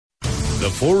The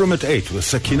Forum at 8 with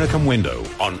Sakina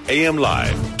Kamwendo on AM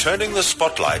Live, turning the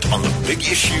spotlight on the big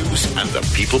issues and the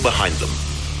people behind them.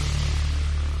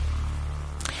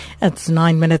 It's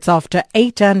 9 minutes after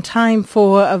 8 and time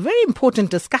for a very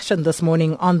important discussion this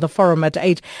morning on the Forum at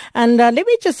 8. And let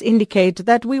me just indicate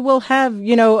that we will have,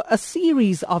 a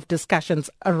series of discussions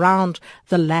around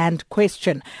the land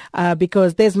question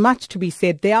because there's much to be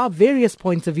said. There are various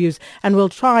points of views and we'll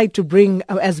try to bring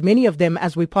as many of them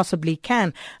as we possibly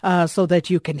can so that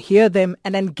you can hear them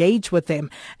and engage with them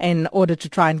in order to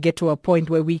try and get to a point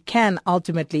where we can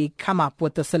ultimately come up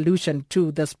with a solution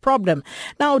to this problem.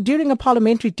 Now, during a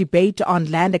parliamentary debate on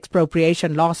land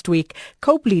expropriation last week,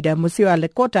 COPE leader Mosiuoa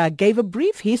Lekota gave a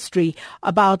brief history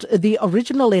about the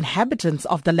original inhabitants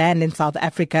of the land in South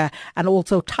Africa and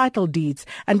also title deeds.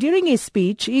 And during his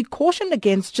speech, he cautioned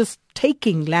against just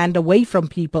taking land away from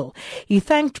people. He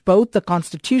thanked both the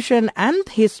Constitution and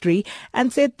history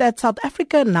and said that South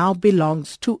Africa now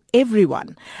belongs to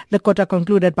everyone. Lekota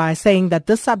concluded by saying that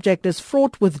this subject is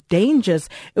fraught with dangers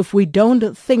if we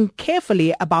don't think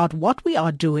carefully about what we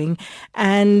are doing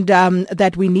and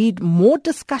that we need more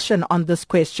discussion on this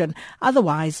question.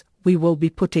 Otherwise, we will be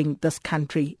putting this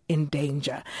country in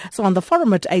danger. So on the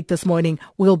Forum at 8 this morning,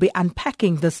 we'll be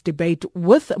unpacking this debate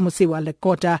with Mosiuoa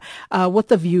Lekota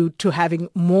with a view to having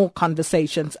more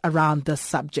conversations around this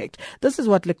subject. This is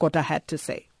what Lekota had to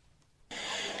say.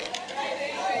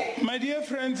 My dear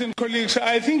friends and colleagues,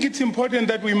 I think it's important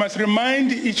that we must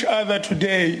remind each other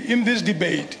today in this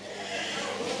debate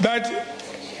that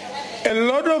a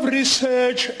lot of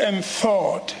research and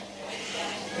thought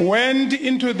went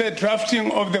into the drafting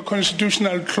of the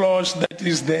constitutional clause that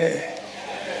is there.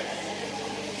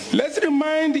 Let's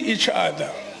remind each other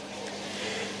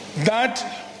that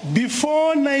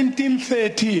before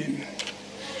 1913,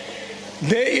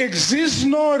 there exists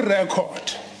no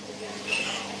record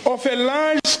of a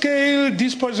large-scale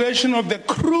dispossession of the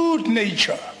crude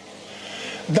nature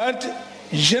that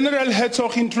General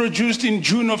Herzog introduced in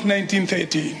June of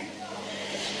 1913.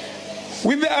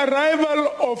 With the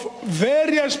arrival of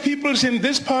various peoples in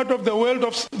this part of the world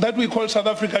that we call South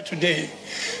Africa today,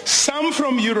 some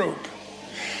from Europe,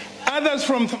 others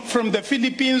from the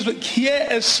Philippines here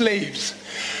as slaves,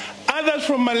 others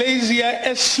from Malaysia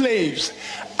as slaves,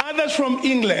 others from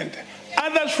England,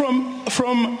 others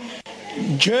from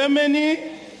Germany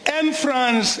and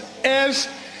France as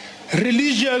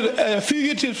religious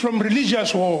fugitives from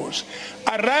religious wars,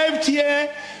 arrived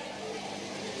here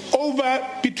over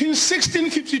between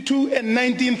 1652 and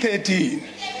 1913.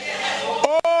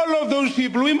 All of those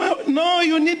people,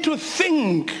 you need to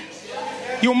think.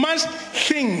 You must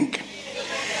think.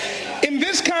 In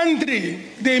this country,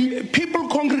 the people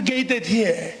congregated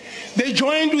here. They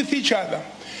joined with each other.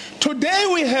 Today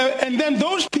we have, and then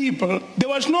those people, there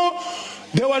was no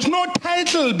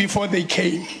title before they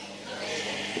came.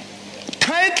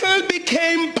 Title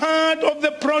became part of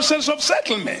the process of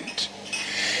settlement.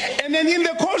 And then in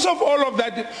the course of all of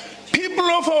that, people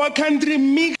of our country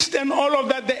mixed and all of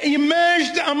that, they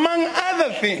emerged among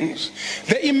other things.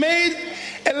 They made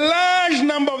a large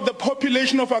number of the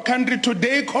population of our country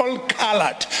today called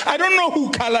colored. I don't know who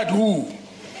colored who.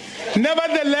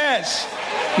 Nevertheless,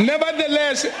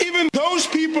 even those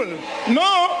people,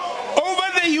 over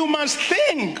there you must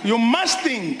think,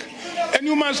 and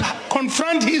you must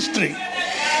confront history.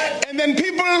 And then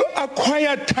people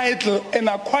acquired title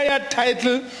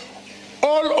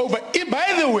all over.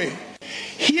 By the way,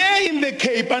 here in the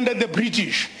Cape under the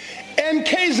British and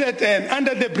KZN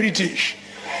under the British,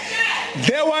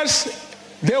 there was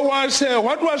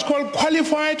what was called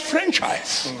qualified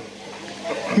franchise.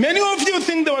 Many of you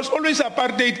think there was always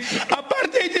apartheid.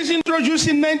 Apartheid is introduced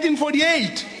in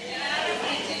 1948.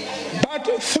 But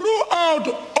throughout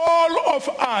all of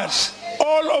us,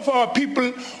 all of our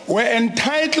people were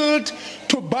entitled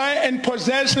to buy and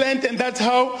possess land, and that's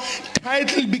how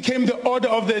title became the order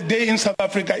of the day in South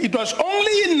Africa. It was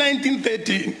only in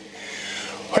 1913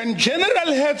 when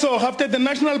General Herzog, after the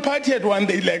National Party had won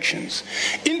the elections,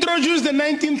 introduced the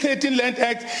 1913 Land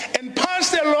Act and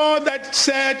passed a law that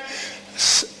said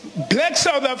black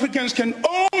South Africans can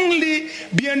only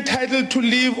be entitled to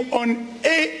live on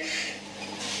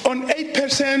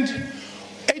 8%,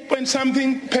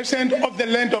 8-point-something% of the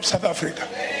land of South Africa.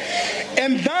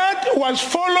 And that was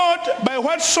followed by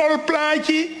what Sol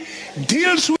Plaatje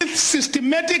deals with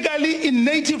systematically in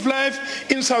native life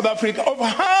in South Africa, of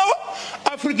how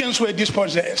Africans were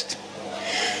dispossessed.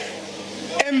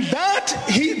 And that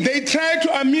they tried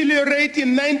to ameliorate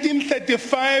in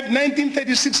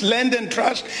 1936 Land and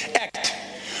Trust Act,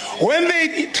 when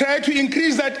they tried to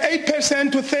increase that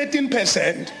 8% to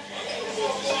 13%.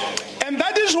 And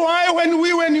that is is why when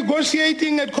we were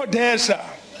negotiating at CODESA,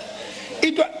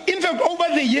 in fact, over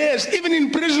the years, even in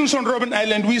prisons on Robben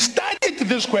Island, we studied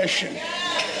this question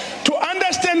to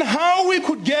understand how we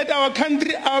could get our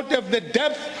country out of the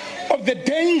depth of the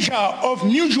danger of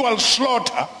mutual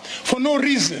slaughter for no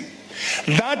reason.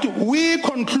 That we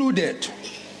concluded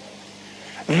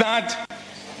that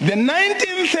the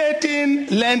 1913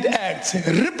 Land Acts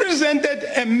represented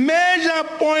a major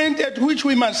point at which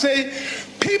we must say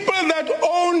people that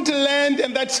owned land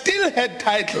and that still had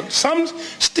title, some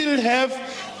still have,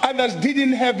 others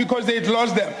didn't have because they'd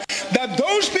lost them, that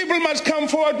those people must come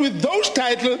forward with those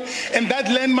titles and that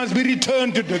land must be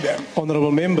returned to them.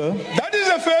 Honourable Member. That is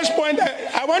the first point.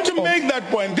 I want to make that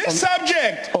point. This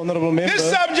subject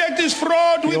is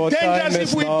fraught with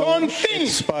dangers if we don't think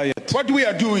what we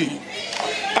are doing.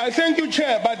 I thank you,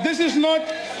 Chair, but this is not,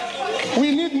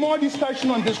 we need more discussion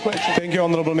on this question. Thank you,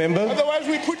 Honourable Member. Otherwise,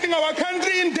 we're putting our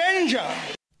country in danger.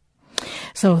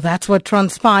 So that's what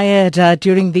transpired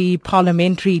during the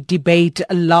parliamentary debate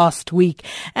last week.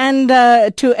 And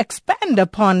to expand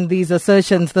upon these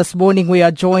assertions this morning, we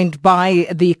are joined by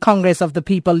the Congress of the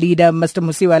People leader, Mr.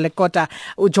 Mosiuoa Lekota,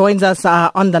 who joins us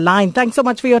on the line. Thanks so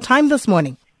much for your time this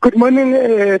morning. Good morning,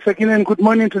 Sakina, and good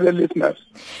morning to the listeners.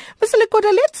 Mr.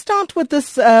 Lekota, let's start with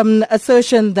this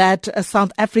assertion that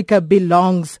South Africa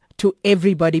belongs to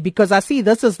everybody, because I see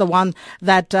this is the one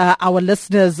that our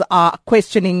listeners are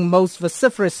questioning most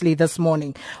vociferously this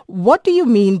morning. What do you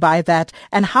mean by that,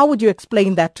 and how would you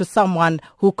explain that to someone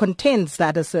who contends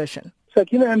that assertion?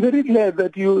 Sakina, I'm very glad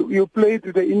that you played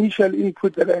the initial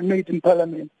input that I made in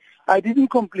Parliament. I didn't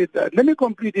complete that. Let me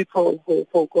complete it for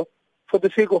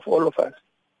the sake of all of us.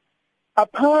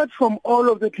 Apart from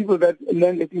all of the people that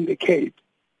landed in the Cape,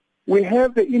 we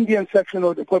have the Indian section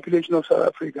of the population of South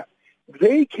Africa.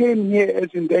 They came here as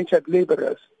indentured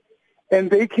laborers, and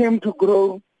they came to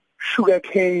grow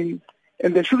sugarcane,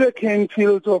 and the sugarcane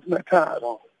fields of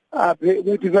Natal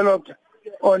were developed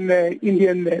on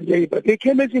Indian labor. They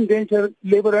came as indentured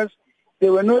laborers. They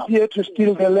were not here to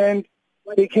steal the land.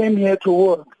 They came here to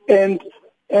work, and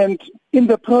in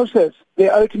the process, they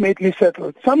ultimately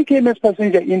settled. Some came as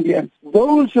passenger Indians.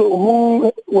 Those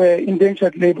who were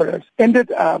indentured laborers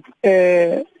ended up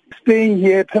staying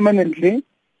here permanently.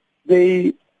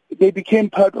 They became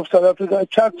part of South Africa.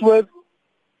 Chatsworth,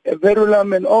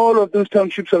 Verulam, and all of those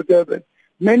townships of Durban.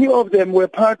 Many of them were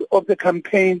part of the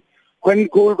campaign when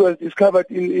gold was discovered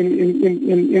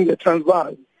in the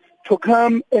Transvaal to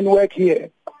come and work here.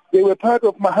 They were part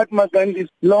of Mahatma Gandhi's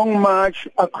long march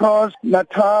across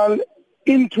Natal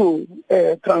into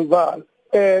Transvaal.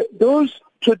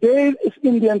 Today's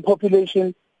Indian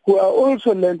population, who are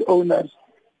also landowners,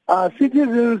 are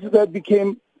citizens that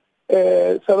became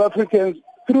South Africans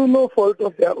through no fault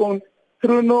of their own,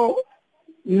 through no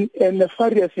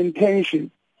nefarious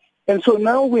intention. And so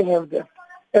now we have them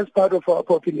as part of our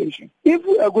population. If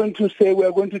we are going to say we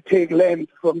are going to take land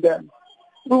from them,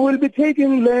 we will be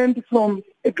taking land from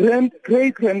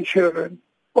great-grandchildren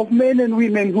of men and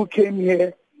women who came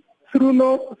here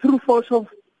through force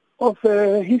of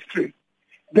history.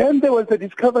 Then there was the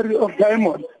discovery of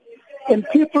diamonds, and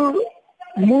people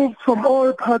moved from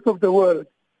all parts of the world,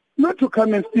 not to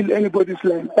come and steal anybody's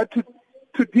land, but to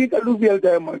dig alluvial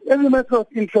diamonds. As a matter of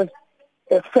interest,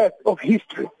 a fact of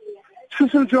history.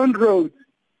 Cecil John Rhodes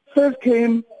first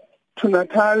came to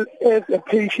Natal as a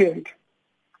patient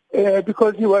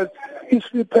because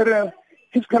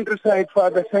his countryside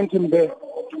father sent him there,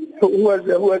 who was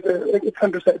a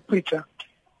countryside preacher.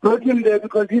 Brought him there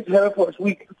because his health was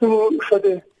weak for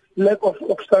the lack of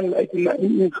sunlight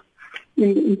in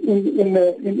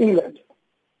England.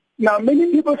 Now,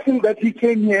 many people think that he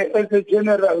came here as a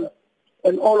general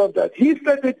and all of that. He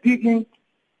started digging.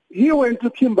 He went to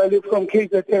Kimberley from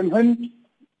KZN when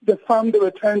the farm they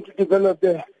were trying to develop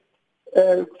there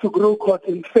to grow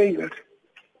cotton failed.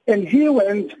 And he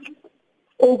went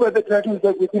over the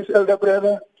Drakensberg with his elder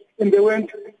brother, and they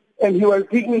went, and he was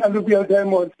digging alluvial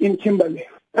diamonds in Kimberley.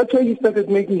 That's why he started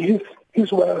making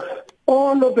his wealth.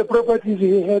 All of the properties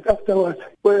he had afterwards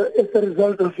were as a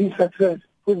result of his success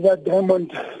with that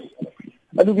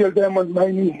alluvial diamond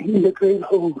mining in the Great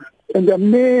Hole. And there are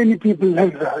many people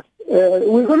like that.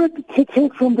 We're going to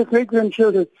take from the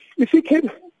great-grandchildren. You see,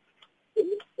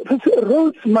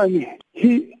 Rhodes' money,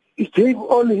 he gave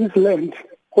all his land.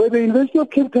 Where the University of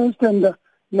Cape Town stands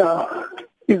now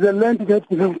is the land that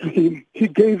belonged to him. He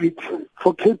gave it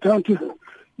for Cape Town to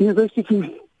University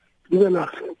to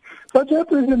develop. But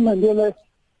President Mandela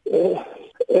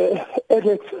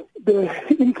added the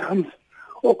incomes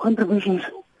or contributions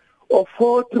of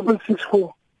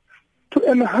 4,664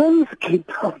 to enhance Cape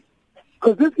Town.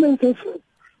 Because this man says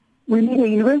we need a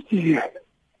university here.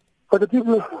 For the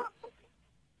people.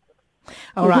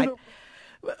 All right.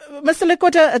 Mr.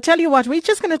 Lekota, I tell you what, we're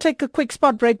just going to take a quick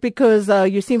spot break because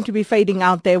you seem to be fading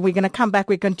out there. We're going to come back.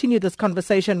 We continue this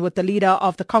conversation with the leader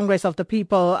of the Congress of the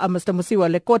People, Mr.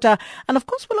 Mosiuoa Lekota. And of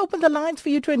course, we'll open the lines for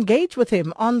you to engage with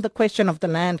him on the question of the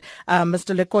land.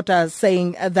 Mr. Lekota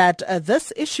saying that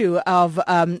this issue of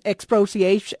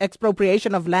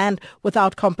expropriation of land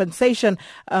without compensation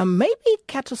may be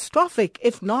catastrophic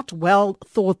if not well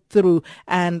thought through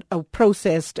and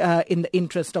processed in the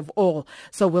interest of all.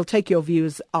 So we'll take your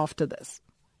views after this.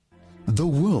 The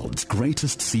world's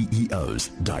greatest CEOs,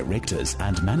 directors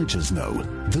and managers know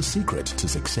the secret to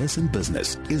success in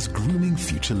business is grooming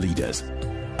future leaders.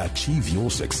 Achieve your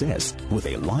success with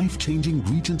a life-changing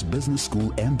Regent Business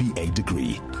School MBA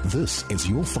degree. This is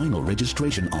your final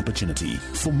registration opportunity.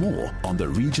 For more on the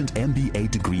Regent MBA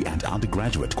degree and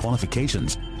undergraduate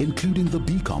qualifications, including the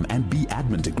BCom and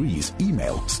B-Admin degrees,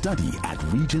 email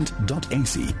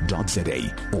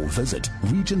study@regent.ac.za or visit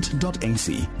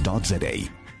regent.ac.za.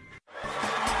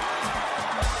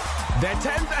 The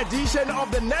 10th edition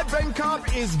of the Nedbank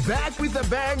Cup is back with a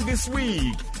bang this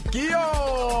week.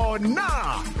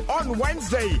 Kiona! On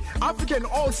Wednesday, African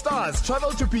All-Stars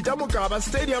travel to Peter Mokaba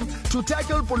Stadium to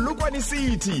tackle Polokwane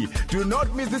City. Do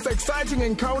not miss this exciting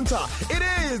encounter. It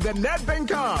is the Nedbank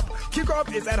Cup.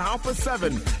 Kickoff is at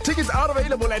 7:30. Tickets are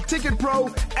available at Ticket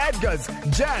Pro, Edgar's,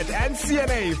 Jet and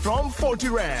CNA from 40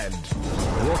 Rand.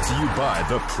 Brought to you by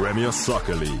the Premier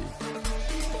Soccer League.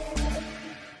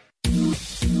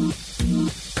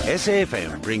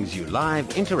 SAFM brings you live,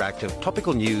 interactive,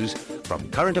 topical news from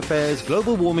current affairs,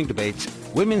 global warming debates,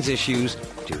 women's issues,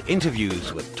 to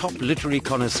interviews with top literary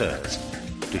connoisseurs.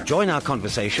 To join our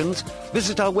conversations,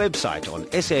 visit our website on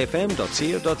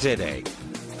safm.co.za.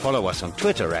 Follow us on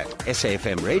Twitter at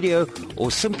SAFM Radio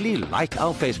or simply like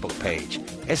our Facebook page,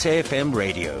 SAFM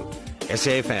Radio.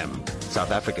 SAFM,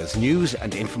 South Africa's news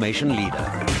and information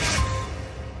leader.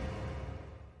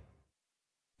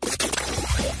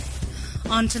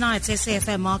 On tonight's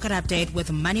SAFM Market Update with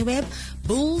MoneyWeb,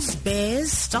 bulls,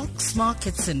 bears, stocks,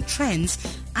 markets and trends,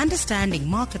 understanding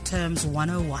market terms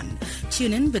 101.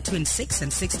 Tune in between 6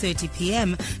 and 6:30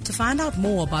 p.m. to find out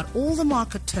more about all the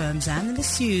market terms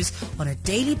analysts use on a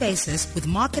daily basis with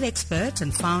market expert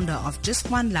and founder of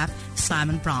Just One Lap,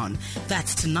 Simon Brown.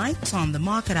 That's tonight on the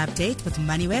Market Update with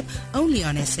MoneyWeb, only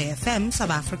on SAFM,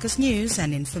 South Africa's news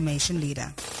and information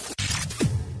leader.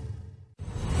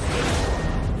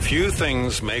 Few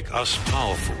things make us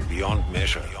powerful beyond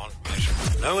measure.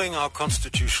 Knowing our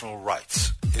constitutional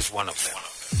rights is one of them.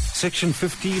 Section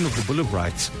 15 of the Bill of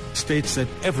Rights states that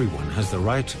everyone has the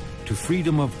right to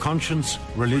freedom of conscience,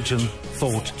 religion,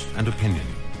 thought and opinion.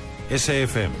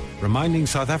 SAFM, reminding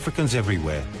South Africans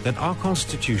everywhere that our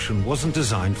constitution wasn't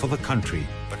designed for the country,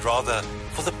 but rather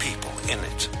for the people in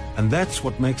it. And that's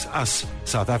what makes us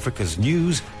South Africa's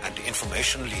news and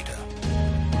information leader.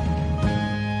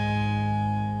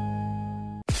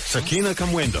 Sakina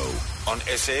Kamwendo on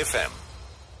SAFM.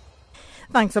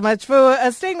 Thanks so much for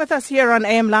staying with us here on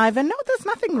AM Live. And no, there's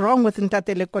nothing wrong with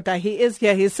Ntate Lekota. He is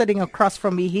here. He's sitting across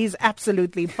from me. He's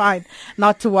absolutely fine.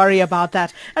 Not to worry about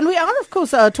that. And we are, of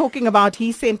course, talking about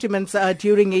his sentiments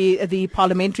during the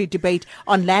parliamentary debate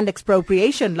on land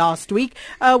expropriation last week,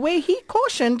 where he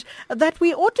cautioned that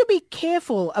we ought to be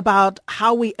careful about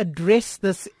how we address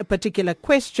this particular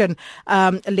question,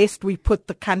 lest we put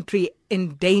the country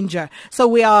in danger. So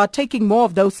we are taking more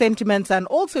of those sentiments and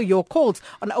also your calls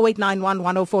on 0891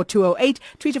 104 208.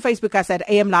 Tweet or Facebook us at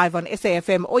AM Live on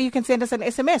SAFM, or you can send us an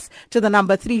SMS to the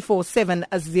number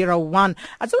 34701.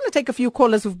 I just want to take a few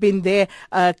callers who've been there,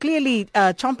 clearly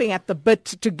chomping at the bit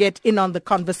to get in on the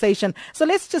conversation. So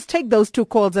let's just take those two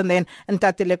calls and then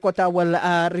Ntate Lekota will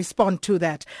respond to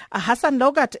that. Hassan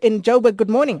Logat in Joburg, good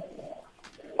morning.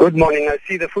 Good morning. I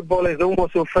see the footballer is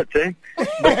almost so fit, eh?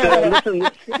 But listen,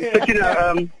 I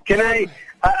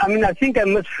think I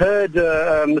misheard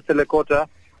Mr. Lekota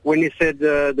when he said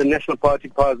the National Party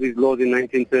passed these laws in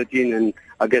 1913 and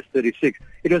I guess 36.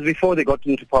 It was before they got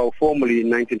into power formally in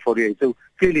 1948. So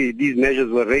clearly these measures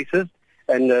were racist,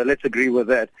 and let's agree with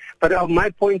that. But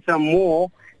my points are more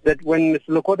that when Mr.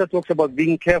 Lekota talks about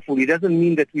being careful, he doesn't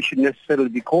mean that we should necessarily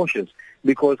be cautious,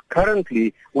 because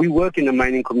currently we work in the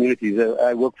mining communities.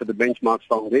 I work for the Benchmarks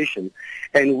Foundation,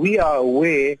 and we are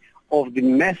aware of the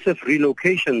massive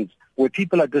relocations where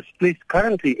people are displaced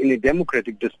currently in a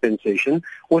democratic dispensation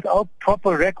without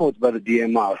proper records by the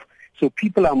DMR. So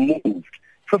people are moved.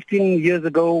 15 years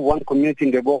ago, one community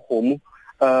in Debohomu,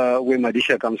 where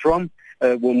Madisha comes from,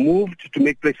 were moved to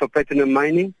make place for platinum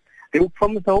mining. They were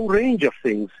promised a whole range of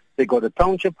things. They got a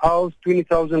township house,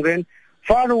 20,000 rand,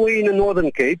 far away in the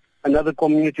Northern Cape, another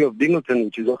community of Dingleton,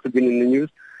 which has also been in the news.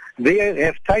 They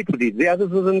have title deeds. The others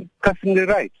was on customary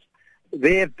rights.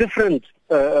 They have different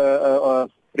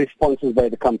responses by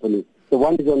the company. The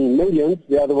one is on millions,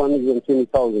 the other one is on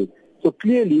 20,000. So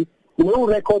clearly, no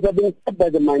records are being kept by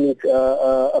the mining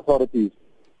authorities.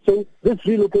 So this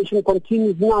relocation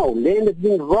continues now. Land is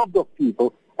being robbed of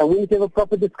people, and we need to have a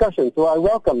proper discussion. So I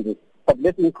welcome this, but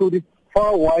let's include it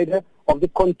far wider of the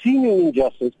continuing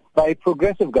injustice by a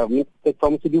progressive government that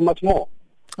promised to do much more.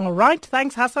 All right.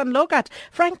 Thanks, Hassan Logat.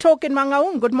 Frank Talk in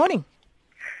Mangaung. Good morning.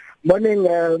 Morning.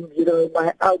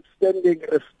 My outstanding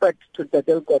respect to Tate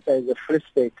Lekota as a Free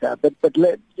Stater. But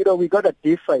we got to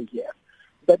differ here.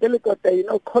 Tate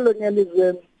Lekota,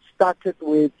 colonialism started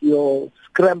with your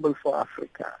Scramble for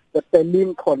Africa, the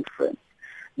Berlin Conference.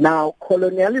 Now,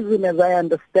 colonialism, as I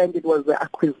understand it, was the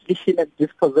acquisition and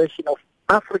dispossession of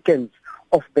Africans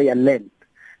of their land.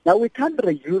 Now, we can't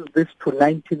reuse this to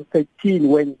 1913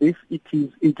 when it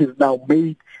is now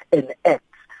made an act.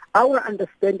 Our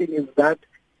understanding is that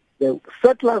the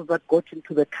settlers that got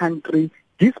into the country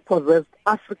dispossessed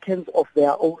Africans of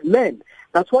their own land.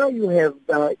 That's why you have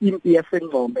Impi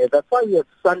Ngome, that's why you have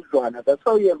Sandwana, that's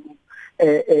why you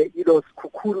have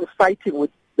Kukuru fighting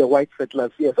with the white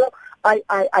settlers here. So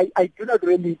I do not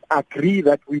really agree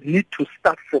that we need to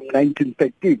start from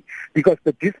 1913 because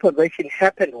the dispossession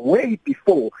happened way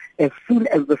before, as soon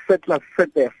as the settlers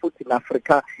set their foot in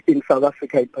Africa, in South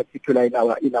Africa in particular,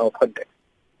 in our context.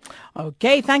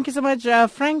 Okay, thank you so much,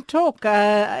 Frank Talk.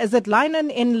 Is it Lynan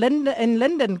in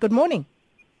London? Good morning.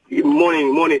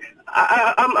 Morning.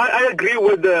 I agree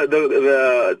with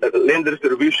the land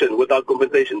distribution without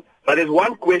compensation. But there's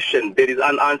one question that is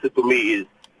unanswered to me is,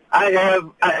 I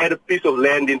had a piece of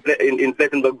land in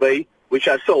Plettenberg Bay, which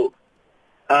I sold.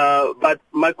 But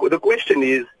the question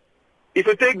is, if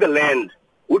you take the land,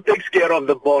 who takes care of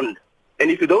the bond? And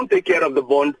if you don't take care of the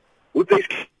bond, who takes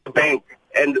care of the bank?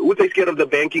 And who takes care of the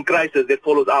banking crisis that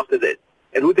follows after that?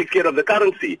 And who takes care of the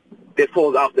currency that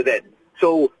falls after that?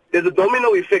 So there's a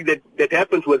domino effect that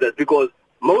happens with us because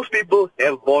most people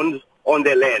have bonds on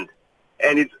their land.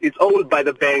 And it's owned by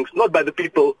the banks, not by the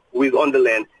people who is on the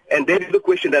land. And that is the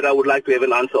question that I would like to have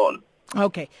an answer on.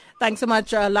 Okay. Thanks so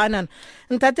much, Lynan.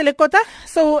 Tate Lekota,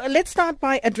 so let's start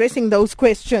by addressing those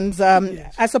questions,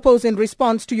 yes. I suppose, in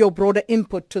response to your broader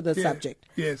input to the subject.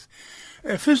 Yes.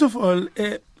 First of all,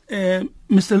 Mr.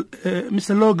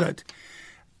 Logat,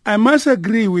 I must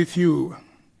agree with you.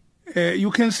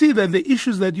 You can see that the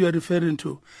issues that you are referring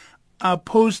to are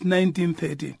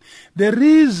post-1913. The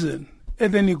reason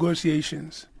at the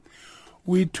negotiations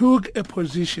we took a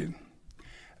position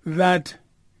that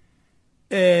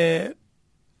June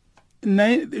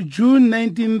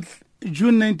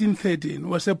 1913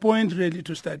 was a point really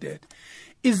to start at.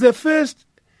 It's the first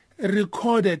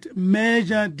recorded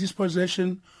major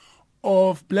dispossession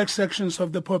of black sections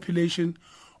of the population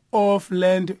of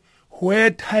land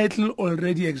where title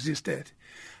already existed.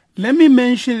 Let me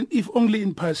mention, if only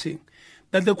in passing,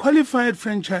 that the qualified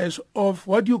franchise of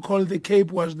what you call the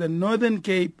Cape was the Northern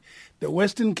Cape, the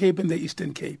Western Cape, and the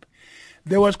Eastern Cape.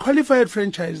 There was qualified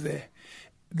franchise there.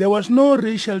 There was no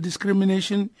racial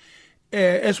discrimination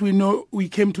as we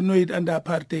came to know it under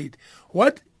apartheid.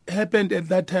 What happened at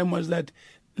that time was that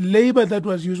labor that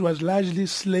was used was largely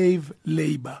slave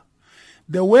labor.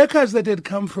 The workers that had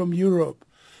come from Europe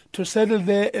to settle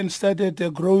there and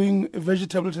started growing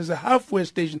vegetables as a halfway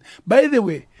station. By the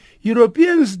way,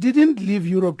 Europeans didn't leave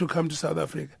Europe to come to South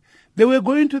Africa. They were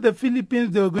going to the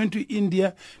Philippines, they were going to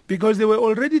India, because they were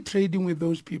already trading with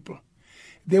those people.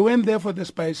 They went there for the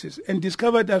spices and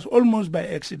discovered us almost by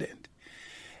accident.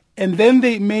 And then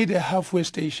they made a halfway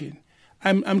station.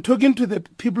 I'm talking to the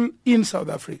people in South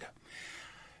Africa.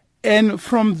 And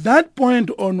from that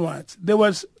point onwards, there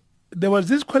was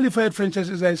this qualified franchise,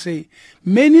 as I say.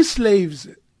 Many slaves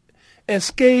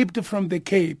escaped from the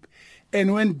Cape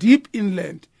and went deep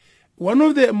inland. One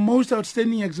of the most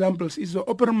outstanding examples is the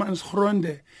Opperman's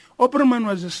Gronde. Opperman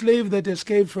was a slave that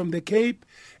escaped from the Cape,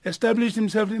 established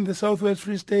himself in the Southwest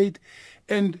Free State,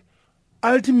 and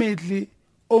ultimately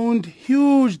owned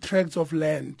huge tracts of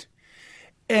land.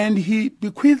 And he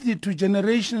bequeathed it to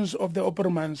generations of the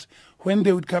Oppermans when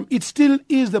they would come. It still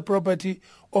is the property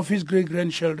of his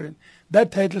great-grandchildren.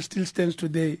 That title still stands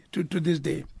today, to this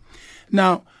day.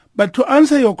 Now, but to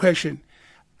answer your question,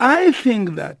 I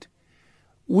think that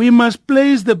we must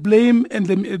place the blame and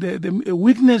the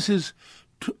weaknesses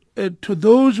to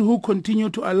those who continue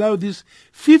to allow this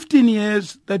 15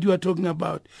 years that you are talking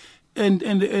about,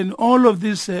 and all of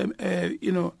these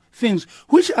things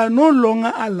which are no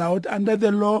longer allowed under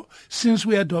the law since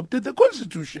we adopted the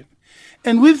Constitution.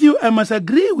 And with you, I must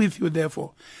agree with you,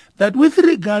 therefore, that with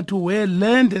regard to where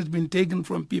land has been taken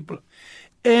from people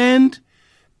and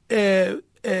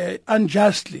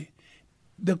unjustly,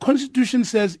 the Constitution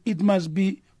says it must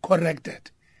be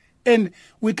corrected. And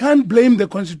we can't blame the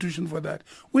Constitution for that.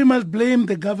 We must blame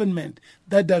the government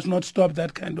that does not stop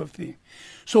that kind of thing.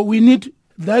 So we need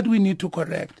to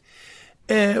correct.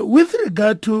 With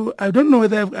regard to, I don't know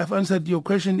whether I've answered your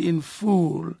question in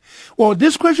full, or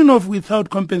this question of without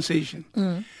compensation.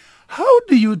 How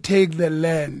do you take the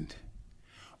land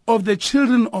of the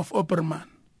children of Opperman,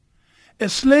 a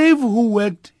slave who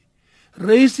worked,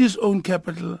 raised his own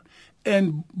capital,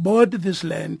 and bought this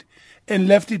land and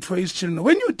left it for his children?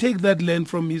 When you take that land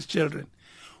from his children,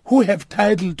 who have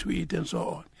title to it and so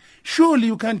on, surely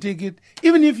you can't take it,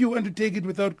 even if you want to take it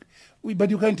without, but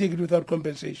you can't take it without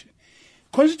compensation.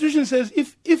 Constitution says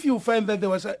if you find that there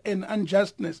was an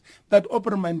unjustness that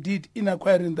Opperman did in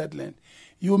acquiring that land,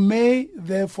 you may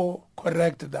therefore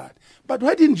correct that. But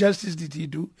what injustice did he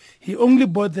do? He only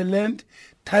bought the land,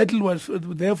 title was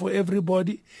there for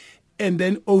everybody, and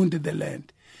then owned the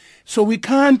land. So we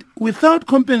can't, without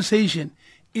compensation,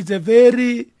 it's a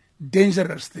very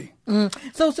dangerous thing.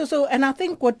 So, and I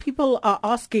think what people are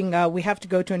asking, we have to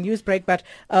go to a news break, but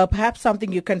perhaps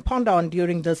something you can ponder on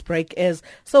during this break is,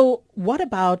 so what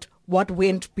about what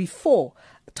went before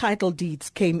title deeds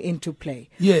came into play?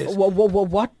 Yes.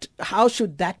 How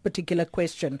should that particular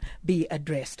question be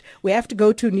addressed? We have to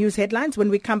go to news headlines. When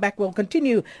we come back, we'll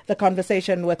continue the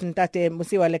conversation with Ntate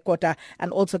Mosiuoa Lekota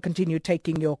and also continue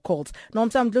taking your calls.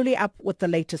 Nomsa Mdluli up with the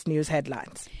latest news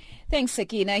headlines. Thanks,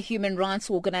 Sakina. Human rights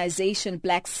organization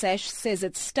Black Sash says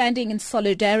it's standing in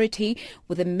solidarity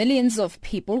with the millions of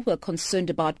people who are concerned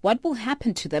about what will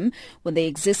happen to them when the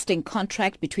existing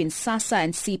contract between SASSA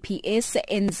and CPS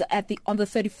ends on the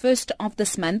 31st of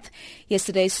this month.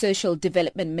 Yesterday, Social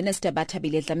Development Minister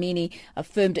Bathabile Dlamini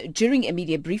affirmed during a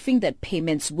media briefing that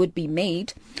payments would be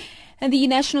made. And the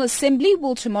National Assembly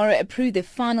will tomorrow approve the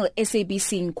final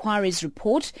SABC inquiries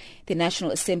report. The National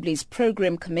Assembly's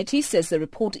Program Committee says the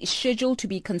report is scheduled to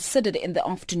be considered in the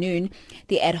afternoon.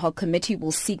 The ad hoc committee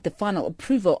will seek the final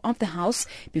approval of the House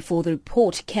before the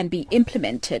report can be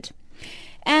implemented.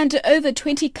 And over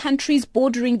 20 countries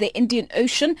bordering the Indian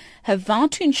Ocean have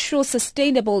vowed to ensure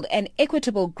sustainable and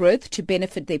equitable growth to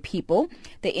benefit their people.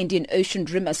 The Indian Ocean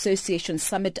Rim Association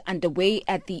Summit underway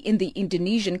in the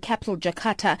Indonesian capital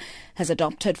Jakarta has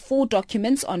adopted 4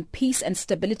 documents on peace and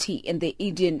stability in the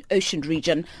Indian Ocean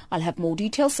region. I'll have more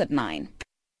details at 9.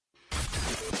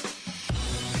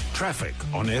 Traffic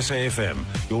on SAFM,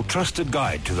 your trusted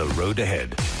guide to the road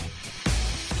ahead.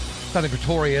 Southern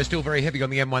Pretoria still very heavy on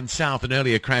the M1 South. An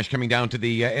earlier crash coming down to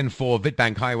the N4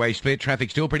 Witbank Highway split. Traffic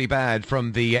still pretty bad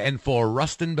from the N4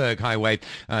 Rustenburg Highway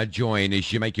join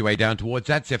as you make your way down towards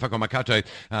that. Sefako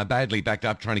Makato badly backed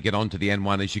up trying to get onto the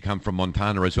N1 as you come from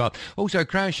Montana as well. Also a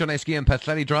crash on Eski and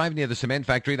Pathlali Drive near the cement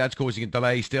factory. That's causing a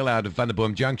delay still out of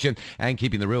Vanderboom Junction and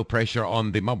keeping the real pressure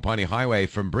on the Mopani Highway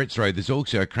from Brits Road. There's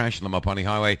also a crash on the Mopani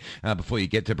Highway before you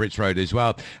get to Brits Road as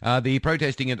well. The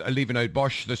protesting at Olivenode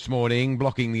Bosch this morning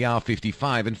blocking the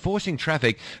R55 and forcing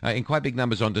traffic in quite big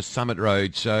numbers onto Summit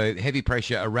Road. So heavy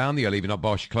pressure around the Olivenode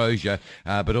Bosch closure,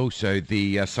 but also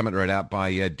the Summit Road out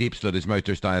by Diepsloot as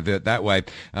motorists divert that way.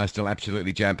 Still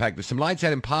absolutely jam-packed. There's some lights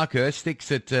out in Parkhurst,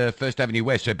 sticks at First Avenue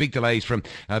West. So big delays from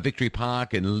Victory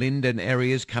Park and Linden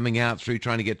areas coming out through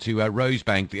trying to get to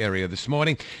Rosebank area this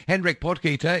morning. Hendrik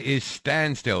Potgieter is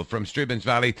standstill from Strubens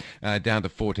Valley down to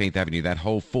 14th Avenue. That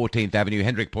whole 14th Avenue,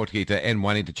 Hendrik Potgieter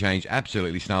N1 interchange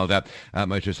absolutely snarled up.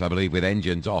 Motorists, I believe, with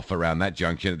engines off around that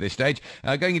junction at this stage.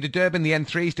 Going into Durban, the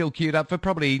N3 still queued up for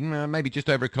probably maybe just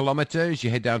over a kilometre as you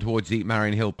head down towards the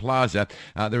Marion Hill Plaza.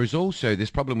 There is also this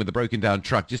problem with the broken down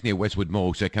truck just near Westwood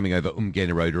Mall, so coming over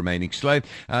Umgena Road remaining slow.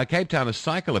 Cape Town, a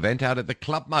cycle event out at the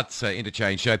Klapmuts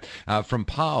interchange. So from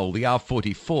Paarl, the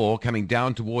R44 coming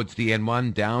down towards the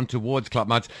N1, down towards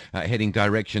Klapmuts, heading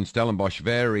direction Stellenbosch.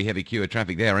 Very heavy queue of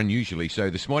traffic there, unusually so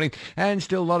this morning. And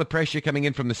still a lot of pressure coming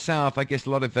in from the south. I guess a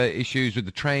lot of issues with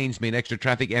the trains mean extra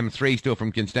traffic. M3 still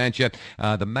from Constantia.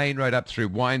 The main road up through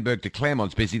Wynberg to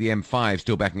Claremont's busy. The M5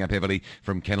 still backing up heavily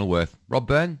from Kenilworth. Rob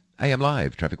Byrne, AM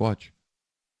Live, Traffic Watch.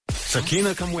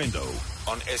 Sakina Kamwendo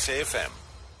on SAFM.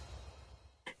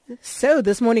 So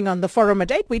this morning on the Forum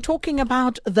at 8, we're talking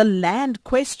about the land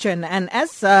question. And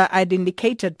as I'd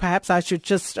indicated, perhaps I should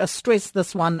just stress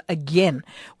this one again.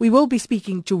 We will be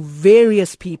speaking to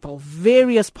various people,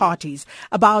 various parties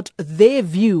about their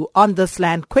view on this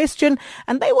land question,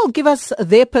 and they will give us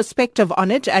their perspective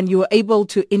on it, and you're able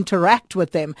to interact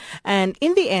with them. And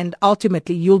in the end,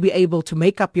 ultimately, you'll be able to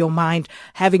make up your mind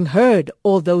having heard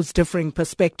all those differing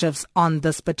perspectives on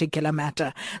this particular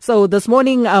matter. So this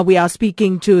morning, we are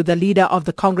speaking to the leader of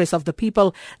the Congress of the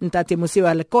People, Ntate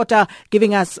Mosiuoa Lekota,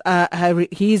 giving us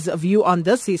his view on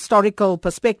this historical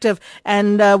perspective.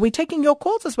 And we're taking your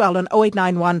calls as well on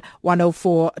 0891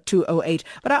 104 208.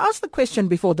 But I asked the question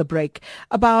before the break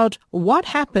about what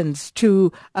happens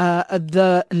to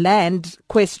the land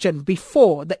question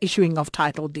before the issuing of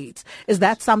title deeds. Is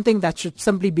that something that should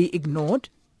simply be ignored?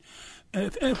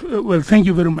 Well, thank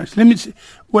you very much. Let me say,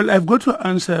 well, I've got to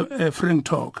answer Frank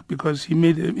Talk because he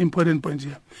made an important point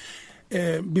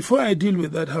here. Before I deal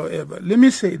with that, however, let me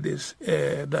say this,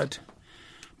 that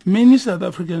many South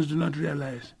Africans do not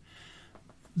realize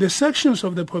the sections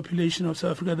of the population of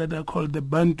South Africa that are called the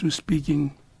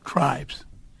Bantu-speaking tribes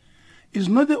is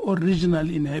not the original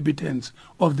inhabitants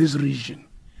of this region.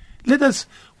 Let us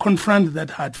confront that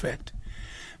hard fact.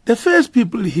 The first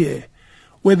people here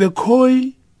were the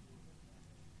Khoi,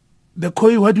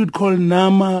 what you'd call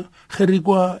Nama,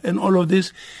 Kherikwa, and all of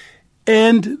this,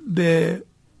 and the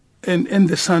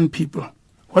San people.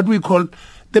 What we call,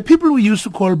 the people we used to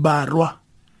call Barwa,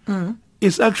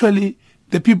 is actually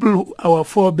the people, our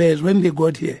forebears, when they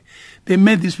got here, they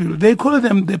met these people. They call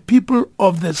them the people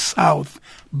of the South,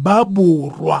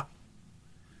 Baburwa.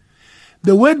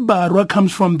 The word Barwa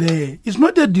comes from there. It's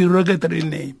not a derogatory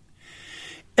name.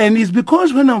 And it's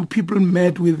because when our people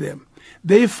met with them,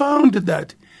 they found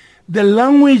that the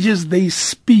languages they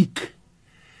speak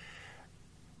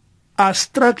are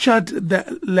structured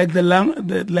like the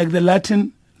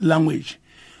Latin language.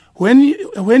 When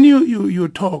you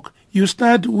talk, you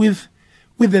start with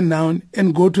the noun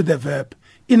and go to the verb.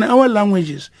 In our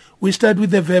languages, we start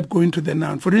with the verb going to the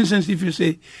noun. For instance, if you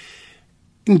say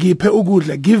ngiphe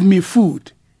ukudla, give me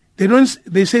food,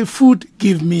 they say food,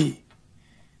 give me.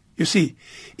 You see,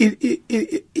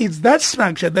 it's that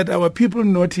structure that our people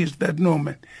noticed that no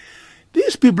man.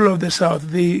 These people of the South,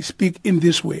 they speak in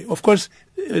this way. Of course,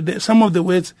 some of the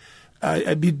words are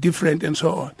a bit different and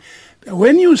so on.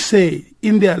 When you say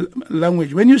in their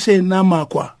language, when you say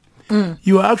namakwa,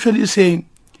 you are actually saying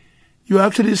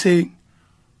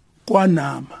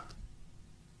kwanama.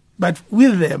 But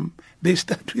with them, they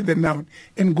start with the noun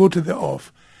and go to the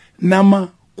off.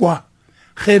 Nama kwa,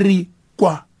 kheri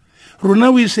kwa.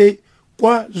 Runa we say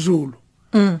kwa Zulu,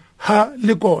 ha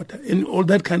Lekota, and all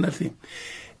that kind of thing.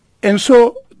 And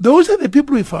so those are the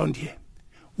people we found here.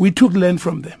 We took land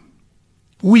from them.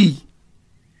 We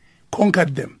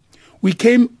conquered them. We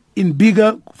came in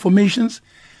bigger formations,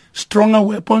 stronger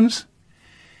weapons,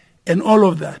 and all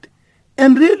of that.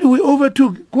 And really we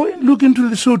overtook. Go and look into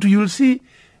Lesotho.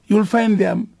 You'll find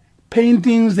their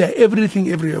paintings, their everything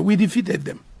everywhere. We defeated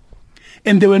them.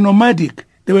 And they were nomadic.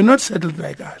 They were not settled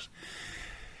like us.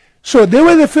 So they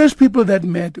were the first people that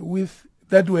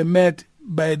were met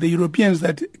by the Europeans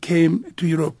that came to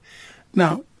Europe.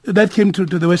 Now, that came to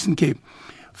the Western Cape.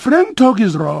 Frank Talk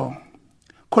is wrong.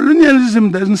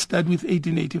 Colonialism doesn't start with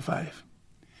 1885.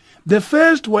 The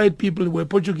first white people were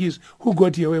Portuguese who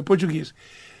got here, were Portuguese.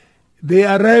 They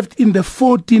arrived in the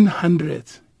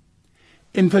 1400s.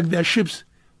 In fact, their ships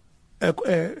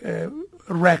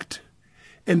wrecked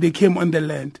and they came on the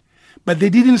land. But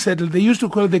they didn't settle. They used to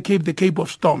call the Cape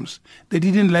of Storms. They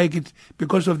didn't like it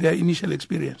because of their initial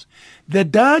experience. The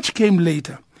Dutch came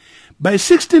later. By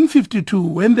 1652,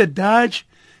 when the Dutch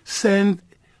sent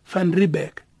Van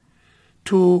Riebeeck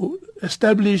to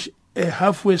establish a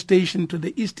halfway station to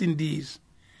the East Indies,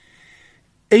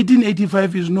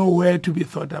 1885 is nowhere to be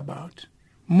thought about.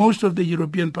 Most of the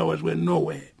European powers were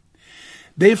nowhere.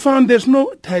 They found there's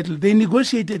no title. They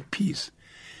negotiated peace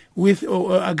with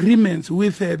agreements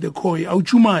with the Khoi.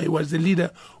 Auchumai was the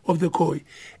leader of the Khoi.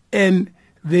 And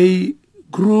they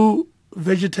grew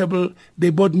vegetable,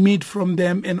 they bought meat from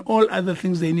them and all other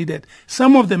things they needed.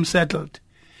 Some of them settled.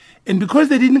 And because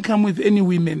they didn't come with any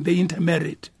women, they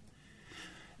intermarried.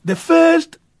 The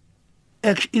first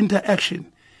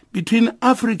interaction between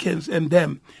Africans and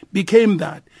them became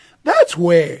that. That's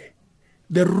where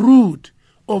the root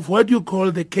of what you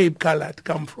call the Cape Colored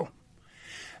come from.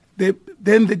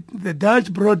 Then the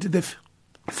Dutch brought the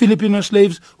Filipino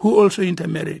slaves who also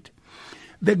intermarried.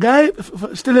 The guy,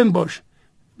 Stellenbosch,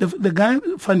 the guy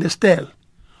Van der Stel,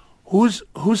 who's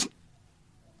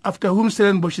after whom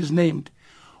Stellenbosch is named,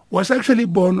 was actually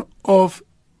born of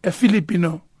a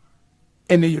Filipino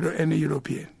and a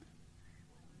European.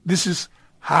 This is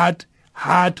hard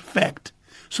fact.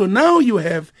 So now you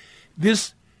have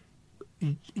this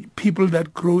people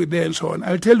that grow there and so on.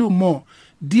 I'll tell you more.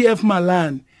 D.F.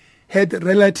 Malan had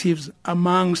relatives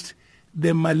amongst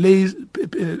the Malay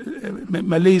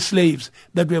slaves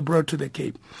that were brought to the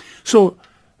Cape. So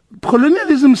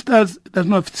colonialism does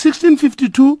not.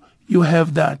 1652, you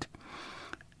have that.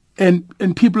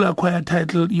 And people acquire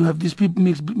title. You have these people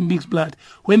mixed blood.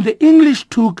 When the English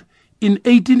took, in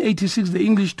 1886, the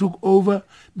English took over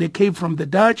the Cape from the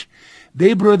Dutch.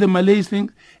 They brought the Malays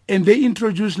thing, and they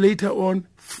introduced later on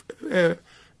a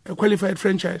qualified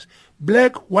franchise.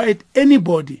 Black, white,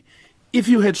 anybody. If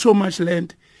you had so much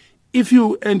land, if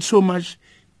you earned so much,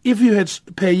 if you had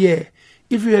per year,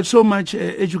 if you had so much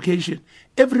education,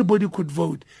 everybody could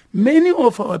vote. Many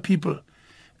of our people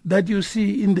that you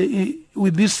see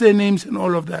with these surnames and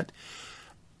all of that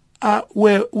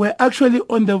were actually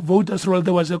on the voters' roll.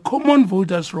 There was a common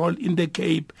voters' roll in the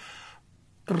Cape,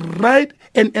 right?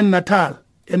 And Natal,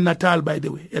 by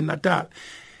the way, and Natal.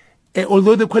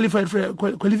 Although the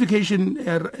qualification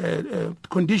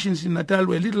conditions in Natal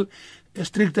were a little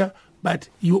stricter, but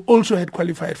you also had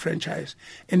qualified franchise.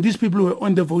 And these people were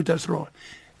on the voters' roll.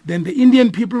 Then the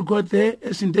Indian people got there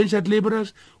as indentured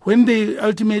laborers. When they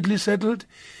ultimately settled,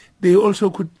 they also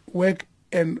could work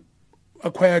and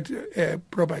acquired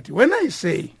property. When I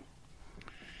say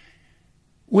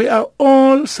we are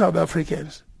all South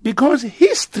Africans, because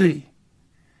history,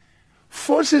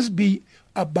 forces be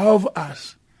above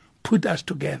us, put us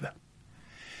together.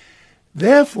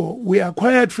 Therefore, we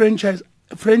acquired franchise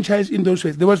in those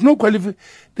ways. There was no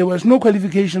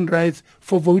qualification rights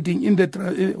for voting in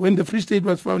when the Free State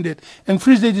was founded, and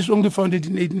Free State is only founded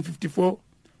in 1854.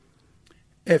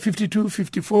 52,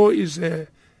 54 is the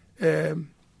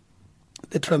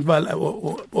Transvaal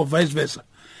or vice versa.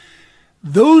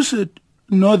 Those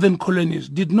northern colonies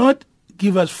did not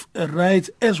give us rights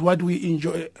as what we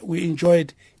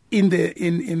enjoyed in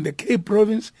the Cape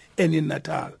Province and in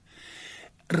Natal.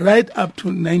 Right up to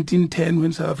 1910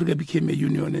 when South Africa became a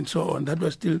union and so on. That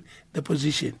was still the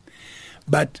position.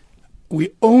 But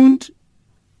we owned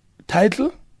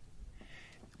title,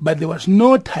 but there was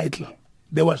no title.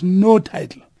 There was no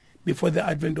title before the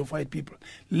advent of white people.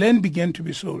 Land began to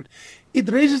be sold. It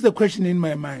raises the question in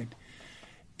my mind.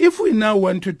 If we now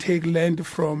want to take land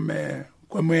from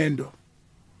Kamwendo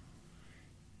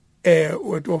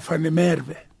or Van der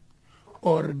Merwe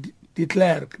or de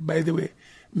Klerk, by the way,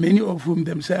 many of whom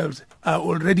themselves are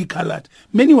already colored.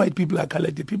 Many white people are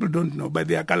colored. The people don't know, but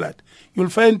they are colored. You'll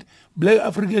find black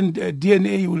African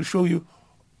DNA will show you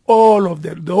all of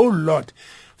them, the whole lot.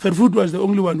 Vervoet was the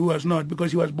only one who was not,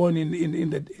 because he was born in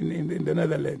the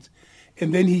Netherlands.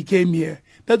 And then he came here.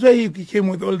 That's why he came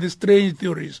with all these strange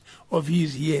theories of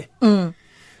his here. Mm.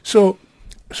 So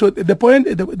the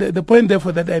point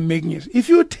therefore that I'm making is, if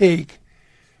you take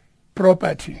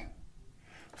property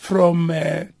from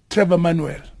Trevor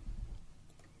Manuel,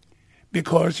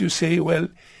 because you say, well,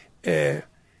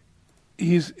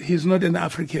 he's not an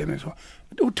African and so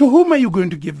on. To whom are you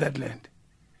going to give that land?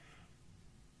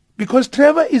 Because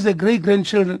Trevor is a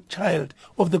great-grandchild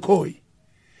of the Khoi.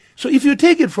 So if you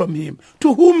take it from him,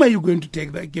 to whom are you going to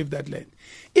give that land?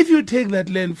 If you take that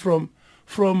land from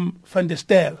Van der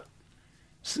Stel,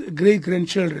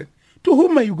 great-grandchildren, to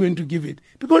whom are you going to give it?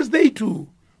 Because they too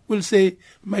will say,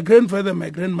 my grandfather,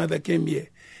 my grandmother came here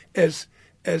as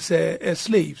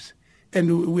slaves,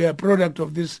 and we are a product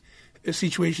of this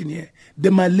situation here. The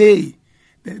Malay,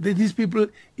 these people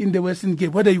in the Western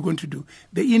Cape, what are you going to do?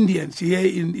 The Indians here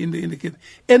in the Cape,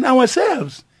 and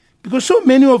ourselves, because so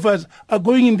many of us are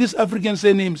going in these African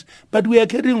surnames, but we are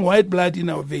carrying white blood in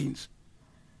our veins.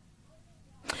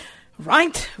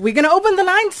 Right. We're going to open the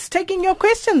lines, taking your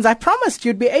questions. I promised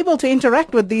you'd be able to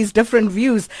interact with these different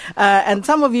views. And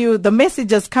some of you, the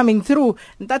messages coming through,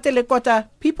 Ntate Lekota,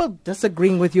 people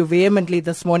disagreeing with you vehemently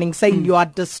this morning, saying you are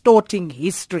distorting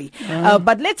history.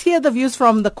 But let's hear the views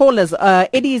from the callers.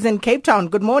 Eddie is in Cape Town.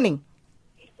 Good morning.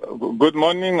 Good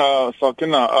morning,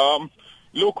 Sakina.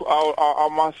 Look, I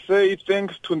must say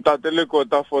thanks to Ntate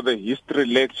Lekota for the history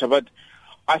lecture, but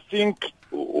I think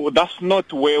that's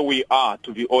not where we are,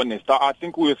 to be honest. I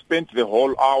think we spent the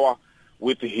whole hour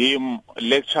with him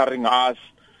lecturing us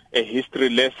a history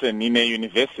lesson in a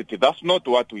university. That's not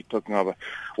what we're talking about.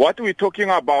 What we're talking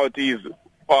about is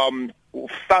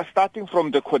starting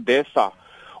from the CODESA.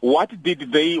 What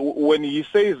did they, when he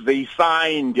says they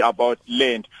signed about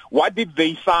land, what did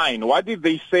they sign? What did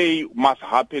they say must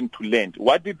happen to land?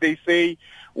 What did they say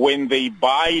when they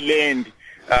buy land?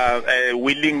 a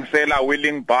willing seller,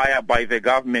 willing buyer by the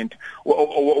government.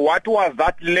 What was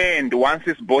that land once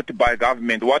it's bought by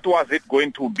government? What was it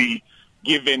going to be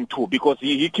given to? Because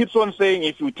he keeps on saying,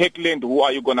 if you take land, who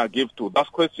are you going to give to? That's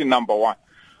question number one.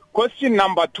 Question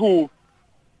number two,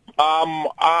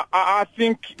 I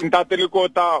think Ntate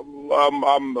Lekota,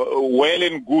 well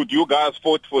and good, you guys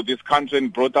fought for this country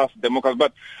and brought us democracy,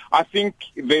 but I think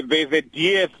there's a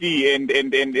DSE and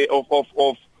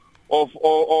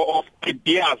of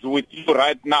ideas with you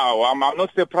right now. I'm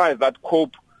not surprised that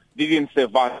COPE didn't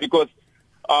survive, because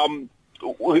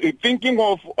thinking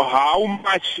of how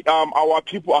much our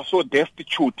people are so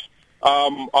destitute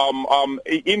in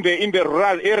the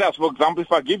rural areas. For example,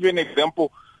 if I give you an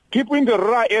example, people in the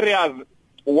rural areas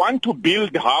want to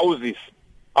build houses.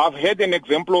 I've had an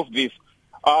example of this,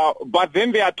 but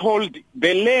then they are told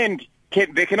the land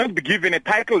they cannot be given a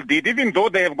title deed, even though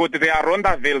they have got their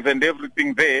rondavels and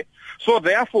everything there. So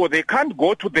therefore, they can't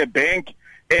go to the bank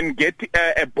and get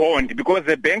a bond, because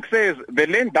the bank says the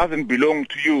land doesn't belong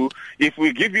to you. If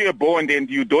we give you a bond and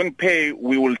you don't pay,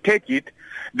 we will take it.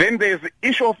 Then there's the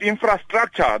issue of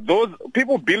infrastructure. Those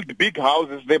people build big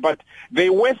houses there, but they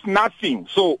waste nothing.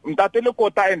 So Ntate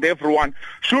Lekota and everyone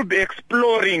should be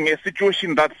exploring a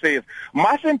situation that says,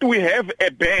 mustn't we have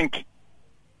a bank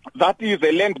that is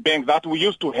a land bank that we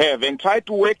used to have, and try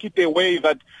to work it a way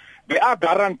that there are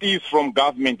guarantees from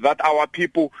government that our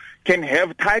people can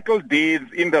have title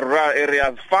deeds in the rural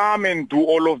areas, farm and do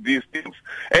all of these things.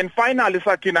 And finally,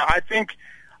 Sakina, I think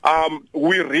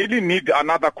we really need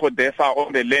another CODESA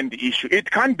on the land issue. It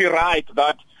can't be right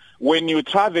that when you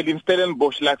travel in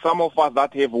Stellenbosch, like some of us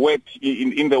that have worked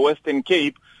in the Western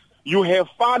Cape, you have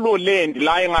fallow land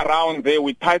lying around there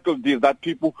with title deeds that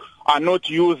people are not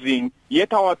using,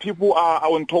 yet our people are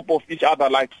on top of each other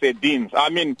like sardines. I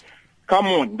mean, come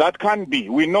on, that can't be.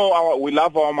 We know we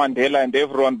love our Mandela and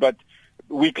everyone, but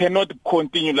we cannot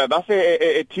continue like that's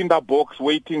a tinderbox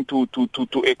waiting to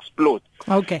explode.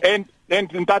 Okay. And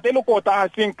Ntate Lekota, I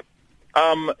think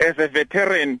as a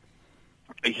veteran,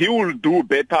 he will do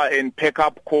better and pack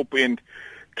up COPE and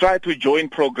try to join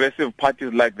progressive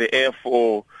parties like the F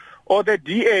or the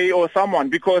DA or someone,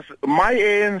 because my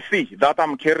ANC that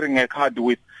I'm carrying a card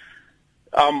with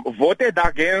voted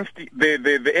against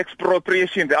the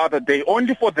expropriation the other day,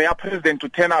 only for their president to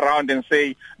turn around and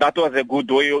say that was a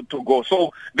good way to go.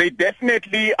 So they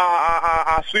definitely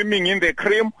are swimming in the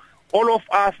cream. All of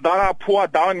us that are poor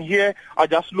down here are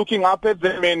just looking up at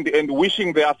them and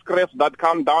wishing there are scraps that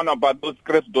come down, but those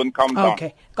scraps don't come down.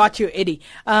 Okay, got you, Eddie.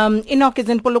 Enoch is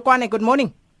in Polokwane. Good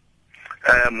morning.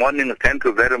 Morning, thank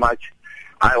you very much.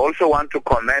 I also want to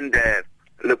commend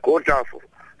Lekota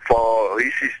for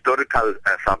his historical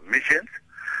submissions.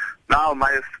 Now,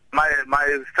 my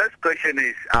first question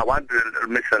is, I want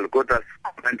Mr. Lekota's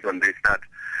comment on this, that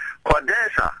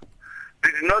CODESA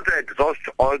did not exhaust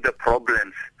all the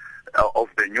problems of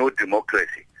the new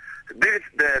democracy.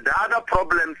 The other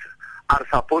problems are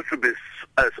supposed to be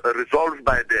resolved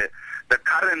by the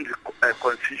current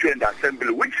Constituent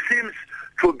Assembly, which seems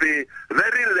to be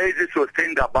very lazy to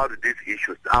think about these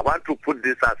issues. I want to put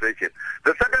this assertion.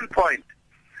 The second point,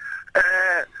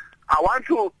 I want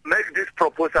to make this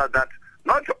proposal that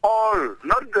not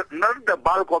the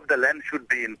bulk of the land should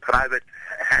be in private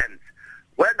hands,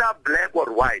 whether black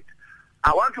or white.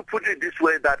 I want to put it this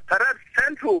way, that perhaps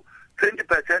 10 to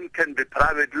 20% can be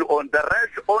privately owned, the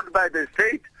rest owned by the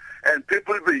state, and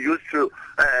people be used to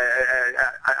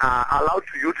allowed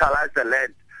to utilize the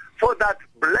land, so that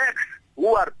blacks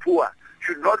who are poor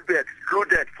should not be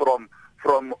excluded from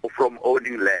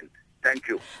owning land. Thank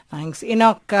you. Thanks.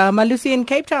 Enoch, Malusi in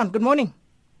Cape Town. Good morning.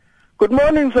 Good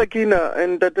morning, Sakina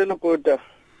and Ntate Lekota.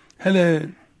 Hello.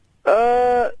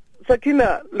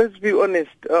 Sakina, let's be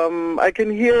honest. I can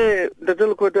hear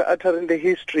Ntate Lekota uttering the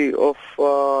history of,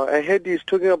 I heard he's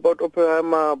talking about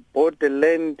Oppenheimer bought the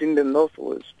land in the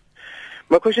northwest.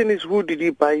 My question is, who did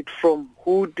he buy it from?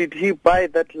 Who did he buy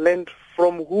that land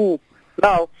from? Who?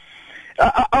 Now,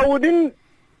 I wouldn't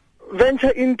venture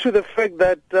into the fact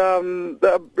that,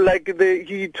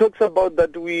 he talks about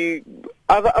that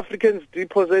other Africans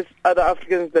depossess other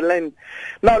Africans the land.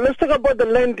 Now, let's talk about the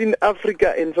land in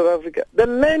Africa and South Africa. The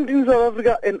land in South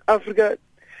Africa and Africa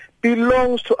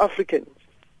belongs to Africans.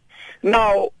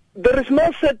 Now, there is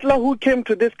no settler who came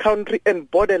to this country and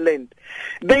bought a land.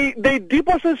 They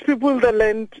depossessed people the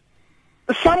land.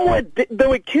 Somewhere they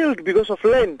were killed because of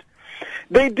land.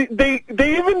 They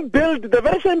even built, the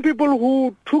very same people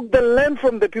who took the land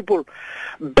from the people,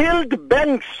 built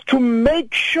banks to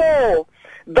make sure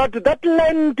that that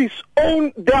land is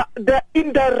owned, they're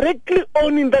indirectly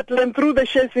owning that land through the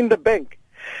shares in the bank,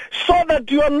 so that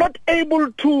you are not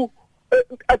able to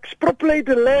expropriate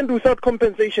the land without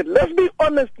compensation. Let's be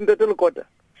honest in the Lekota.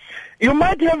 You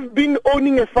might have been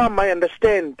owning a farm, I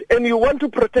understand, and you want to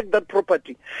protect that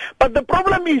property. But the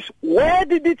problem is, where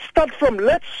did it start from?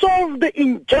 Let's solve the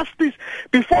injustice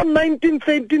before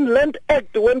 1913 Land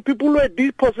Act, when people were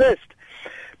dispossessed.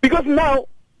 Because now,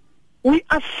 we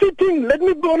are sitting, let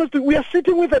me be honest, we are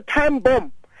sitting with a time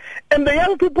bomb. And the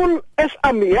young people, as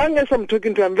I'm young, as I'm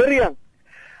talking to, I'm very young.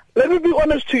 Let me be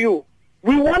honest to you.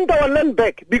 We want our land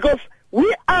back because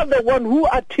we are the one who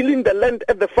are tilling the land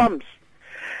at the farms.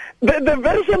 The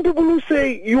very same people who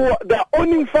say they're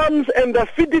owning farms and they're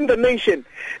feeding the nation,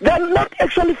 they're not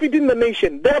actually feeding the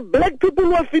nation. There are black people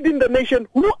who are feeding the nation,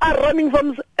 who are running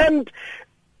farms and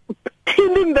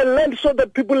tilling the land so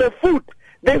that people have food.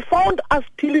 They found us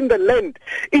tilling the land.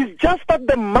 It's just that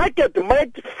the market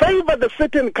might favor the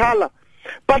certain color,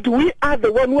 but we are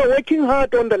the one who are working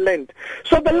hard on the land.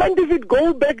 So the land, if it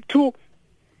goes back to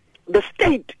the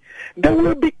state, they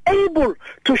will be able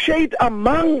to share it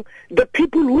among the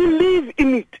people who live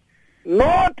in it.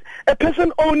 Not a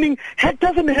person owning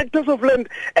hectares and hectares of land.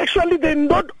 Actually, they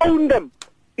not own them.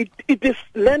 It is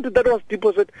land that was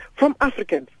deposited from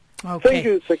Africans. Okay. Thank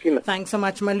you, Sakina. Thanks so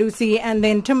much, Malusi. And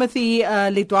then Timothy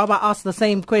Litwaba asked the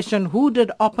same question. Who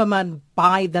did Opperman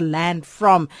buy the land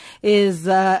from? Is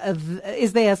there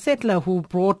a settler who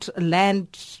brought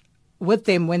land with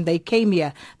them when they came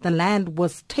here? The land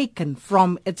was taken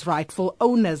from its rightful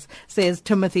owners, says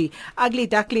Timothy. Ugly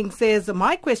Duckling says,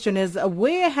 my question is,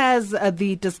 where has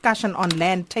the discussion on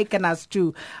land taken us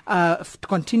to?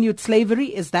 Continued slavery?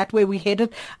 Is that where we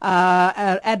headed?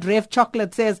 Ad Rev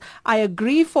Chocolate says, I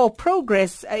agree for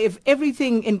progress. If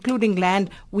everything, including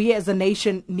land, we as a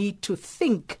nation need to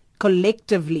think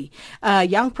collectively.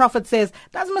 Young Prophet says,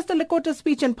 does Mr. Lekota's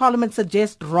speech in Parliament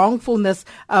suggest wrongfulness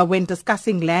when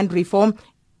discussing land reform?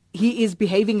 He is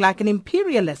behaving like an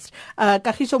imperialist.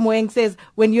 Kagiso Moeng says,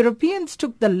 when Europeans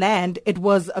took the land, it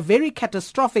was very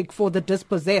catastrophic for the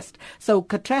dispossessed. So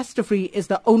catastrophe is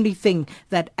the only thing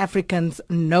that Africans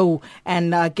know.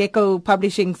 And Gecko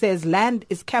Publishing says, land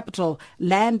is capital.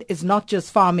 Land is not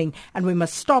just farming. And we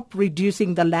must stop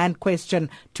reducing the land question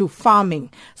to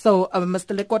farming. So,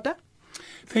 Mr. Lekota?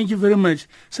 Thank you very much.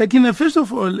 Sakina, first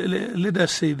of all, let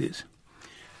us say this.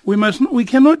 We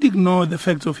cannot ignore the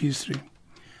facts of history.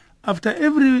 After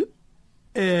every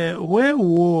where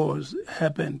wars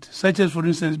happened, such as, for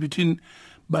instance, between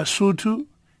Basotho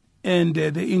and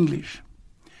the English,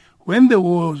 when the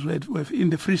wars were in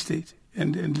the Free State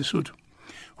and Lesotho,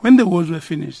 when the wars were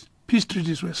finished, peace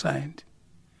treaties were signed.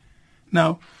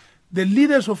 Now, the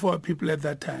leaders of our people at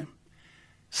that time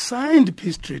signed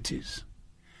peace treaties.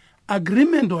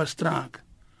 Agreement was struck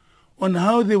on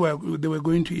how they were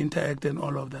going to interact and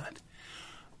all of that.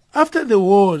 After the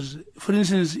wars, for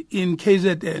instance, in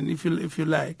KZN, if you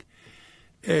like,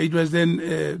 it was then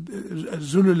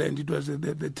Zululand, it was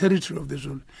the territory of the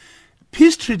Zulu.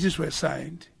 Peace treaties were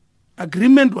signed.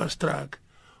 Agreement was struck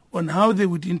on how they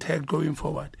would interact going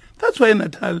forward. That's why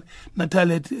Natal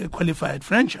had a qualified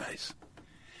franchise.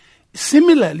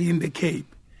 Similarly, in the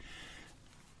Cape,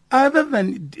 other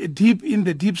than deep in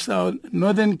the Deep South,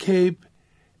 Northern Cape,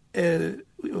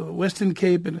 Western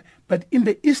Cape, but in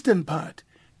the eastern part,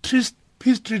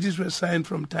 peace treaties were signed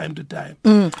from time to time.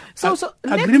 So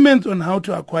agreements on how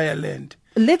to acquire land.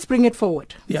 Let's bring it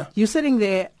forward. Yeah. You're sitting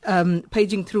there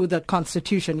paging through the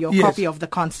Constitution, your Yes. copy of the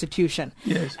Constitution.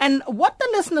 Yes. And what the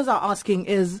listeners are asking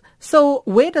is, so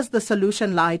where does the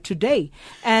solution lie today?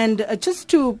 And just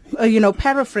to,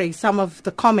 paraphrase some of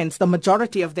the comments, the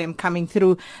majority of them coming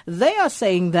through, they are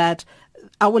saying that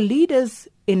our leaders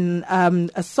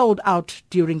sold out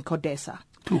during CODESA.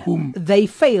 To whom? They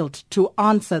failed to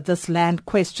answer this land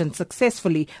question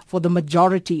successfully for the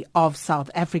majority of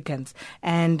South Africans,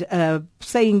 and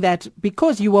saying that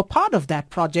because you were part of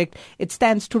that project, it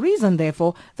stands to reason,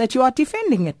 therefore, that you are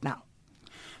defending it now.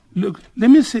 Look, let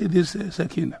me say this,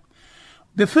 Sakina.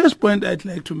 The first point I'd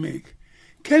like to make,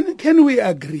 can we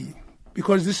agree,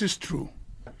 because this is true,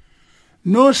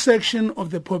 no section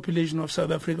of the population of South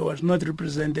Africa was not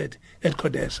represented at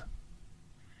CODESA.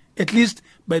 At least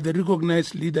by the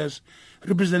recognized leaders,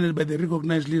 represented by the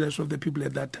recognized leaders of the people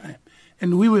at that time.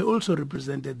 And we were also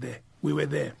represented there. We were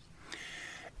there.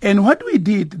 And what we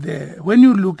did there, if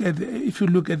you look at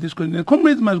this Constitution,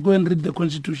 comrades must go and read the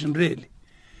Constitution really.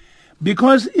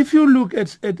 Because if you look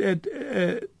at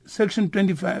Section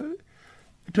 25,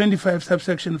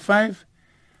 subsection 5,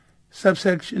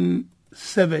 subsection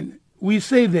 7, we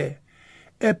say there,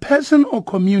 a person or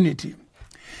community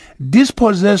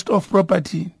dispossessed of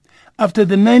property after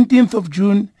the 19th of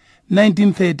June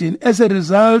 1913 as a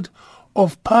result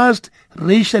of past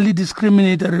racially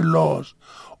discriminatory laws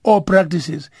or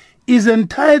practices is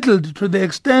entitled to the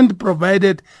extent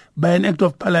provided by an Act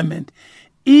of Parliament,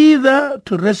 either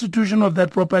to restitution of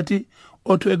that property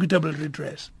or to equitable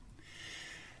redress.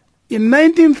 In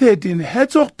 1913,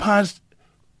 Herzog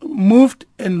moved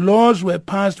and laws were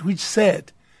passed which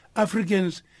said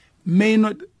Africans may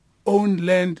not own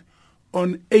land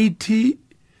on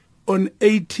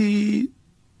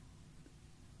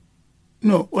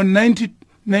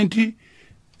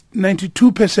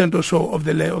 90% or so of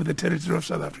the land of the territory of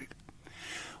South Africa.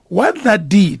 What that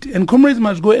did, and comrades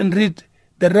must go and read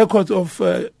the records of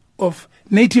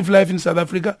native life in South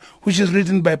Africa, which is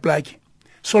written by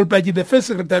Sol Plaatje, the first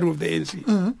secretary of the ANC.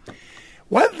 Mm-hmm.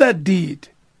 What that did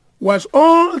was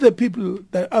all the people,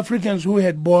 the Africans who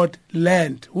had bought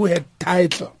land, who had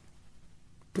title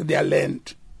to their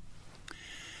land,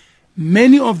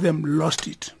 many of them lost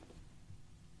it.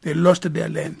 They lost their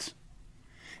lands.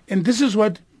 And this is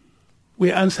what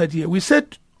we answered here. We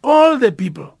said all the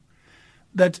people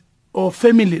that, or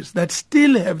families that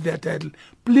still have their title,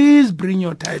 please bring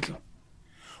your title.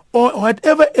 Or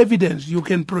whatever evidence you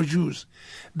can produce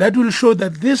that will show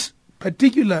that this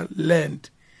particular land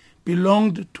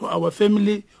belonged to our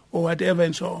family or whatever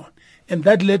and so on. And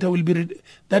that land will be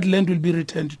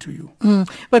returned to you.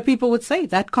 But people would say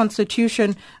that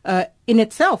constitution in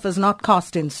itself is not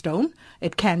cast in stone.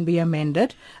 It can be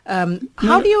amended.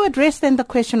 How do you address then the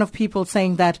question of people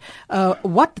saying that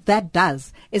what that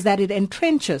does is that it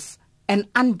entrenches an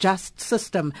unjust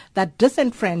system that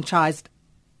disenfranchised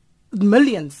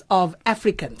millions of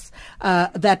Africans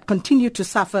that continue to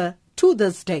suffer to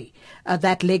this day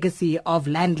that legacy of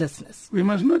landlessness? We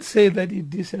must not say that it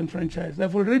disenfranchised.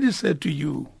 I've already said to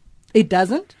you. It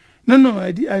doesn't? No,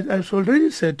 I've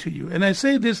already said to you, and I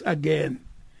say this again.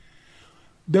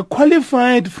 The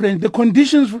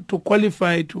conditions to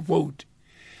qualify to vote,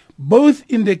 both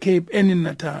in the Cape and in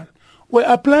Natal, were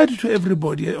applied to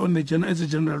everybody as a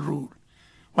general rule.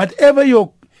 Whatever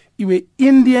you were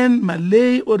Indian,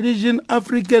 Malay, origin,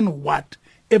 African,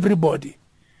 everybody.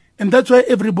 And that's why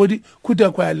everybody could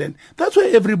acquire land. That's why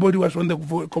everybody was on the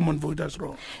common voters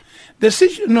roll. That's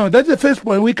the first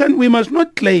point. We must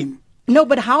not claim. No,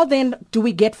 but how then do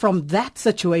we get from that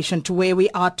situation to where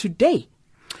we are today?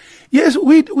 Yes,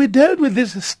 we dealt with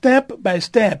this step by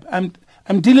step. I'm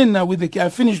dealing now with I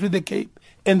finished with the Cape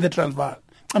and the Transvaal.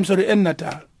 And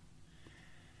Natal.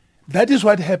 That is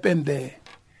what happened there.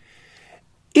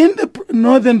 In the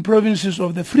northern provinces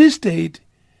of the Free State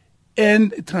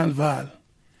and Transvaal,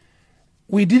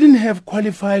 we didn't have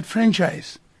qualified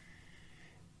franchise.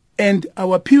 And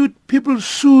our people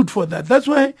sued for that. That's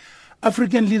why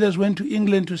African leaders went to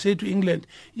England to say to England,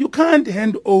 you can't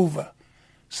hand over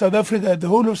South Africa, the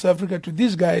whole of South Africa, to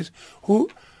these guys who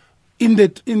in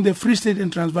the Free State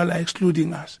and Transvaal are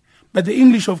excluding us. But the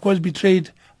English, of course,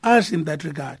 betrayed us in that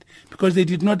regard because they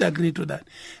did not agree to that.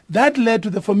 That led to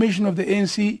the formation of the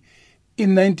ANC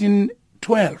in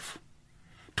 1912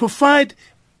 to fight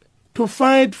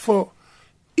for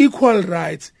equal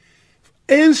rights.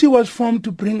 ANC was formed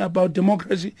to bring about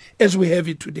democracy as we have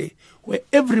it today, where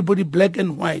everybody, black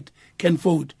and white, can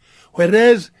vote,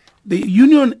 whereas the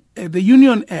Union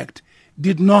Act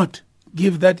did not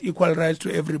give that equal rights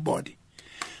to everybody.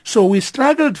 So we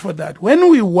struggled for that. When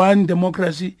we won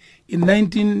democracy in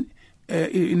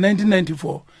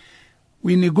 1994,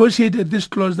 we negotiated this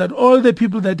clause that all the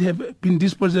people that have been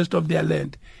dispossessed of their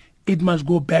land, it must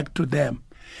go back to them.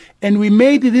 And we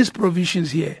made these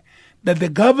provisions here that the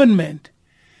government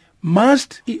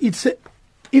must,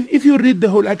 if you read the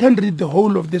whole, I can't read the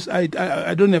whole of this, I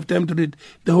don't have time to read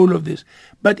the whole of this,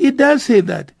 but it does say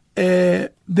that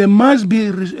there must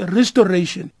be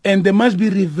restoration and there must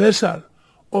be reversal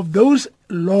of those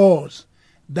laws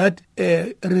that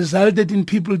resulted in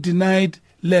people denied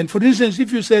land. For instance,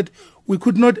 if you said we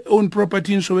could not own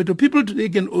property in Soweto, people today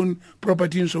can own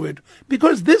property in Soweto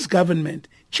because this government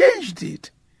changed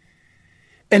it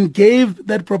and gave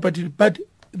that property. But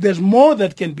there's more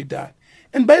that can be done.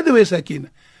 And by the way, Sakina,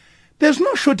 there's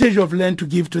no shortage of land to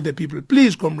give to the people.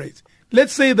 Please, comrades,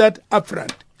 let's say that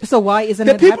upfront. So why isn't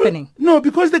it happening? No,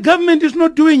 because the government is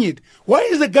not doing it. Why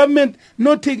is the government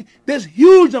not taking... There's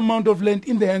huge amount of land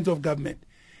in the hands of government.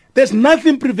 There's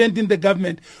nothing preventing the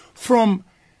government from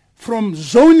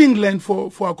zoning land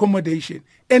for accommodation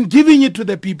and giving it to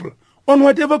the people on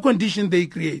whatever condition they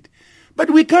create. But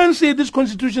we can't say this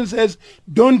constitution says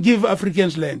don't give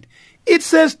Africans land. It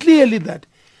says clearly that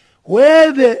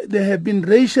where there have been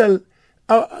racial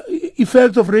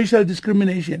effects of racial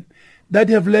discrimination that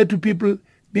have led to people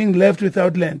being left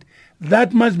without land,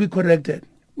 that must be corrected.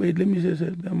 Wait, let me just say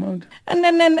the amount. And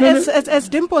then as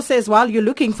Dimpo says, while you're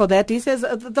looking for that, he says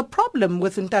the problem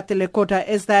with Ntate Lekota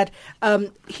is that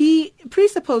he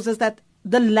presupposes that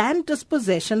the land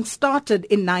dispossession started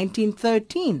in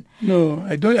 1913. No,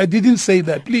 I didn't say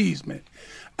that, please, man.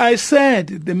 I said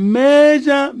the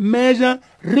major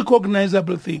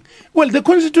recognizable thing. Well, the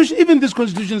Constitution, even this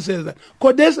Constitution says that.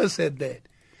 Codesa said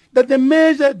that the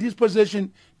major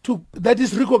dispossession that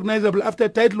is recognizable after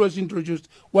title was introduced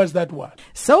was that one.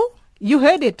 So, you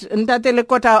heard it, Ntate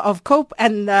Lekota of COPE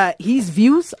and his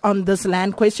views on this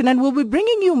land question, and we'll be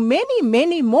bringing you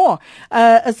many more.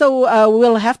 So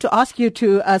we'll have to ask you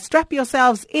to strap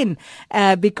yourselves in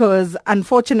because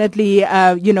unfortunately,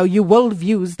 you will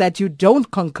views that you don't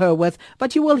concur with,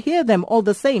 but you will hear them all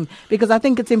the same, because I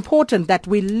think it's important that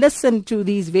we listen to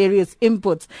these various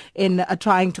inputs in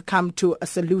trying to come to a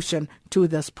solution to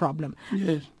this problem.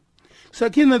 Yes.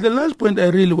 Sakina, the last point I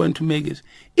really want to make is,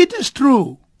 it is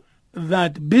true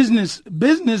that business,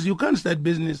 you can't start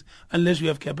business unless you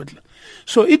have capital.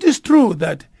 So it is true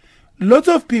that lots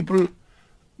of people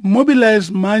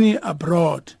mobilize money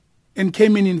abroad and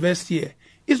came and invest here.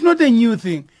 It's not a new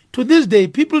thing. To this day,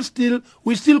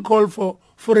 we still call for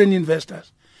foreign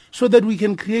investors so that we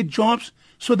can create jobs,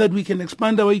 so that we can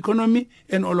expand our economy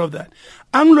and all of that.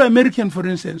 Anglo-American, for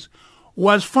instance,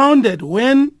 was founded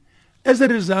as a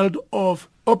result of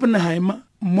Oppenheimer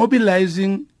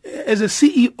mobilizing, as a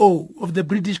CEO of the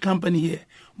British company here,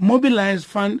 mobilized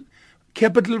fund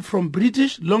capital from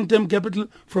British, long-term capital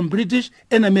from British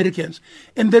and Americans.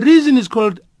 And the reason it's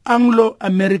called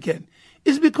Anglo-American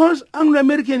is because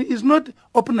Anglo-American is not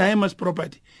Oppenheimer's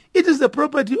property. It is the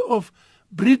property of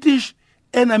British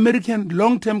and American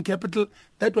long-term capital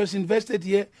that was invested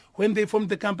here when they formed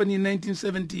the company in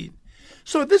 1917.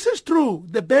 So this is true.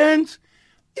 The banks,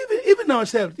 even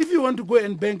ourselves, if you want to go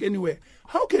and bank anywhere,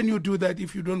 how can you do that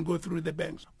if you don't go through the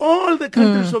banks? All the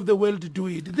countries of the world do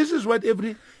it. This is what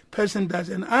every person does.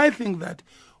 And I think that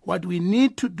what we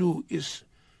need to do is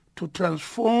to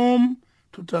transform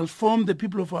the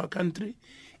people of our country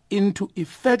into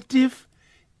effective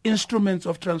instruments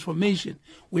of transformation.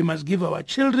 We must give our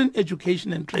children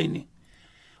education and training.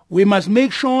 We must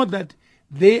make sure that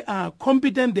they are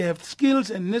competent, they have skills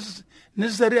and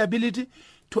necessary ability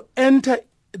to enter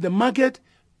the market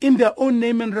in their own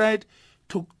name and right,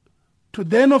 to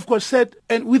then, of course, set,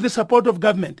 and with the support of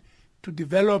government, to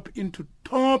develop into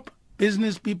top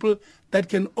business people that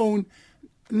can own,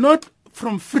 not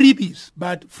from freebies,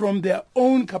 but from their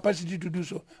own capacity to do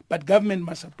so. But government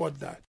must support that.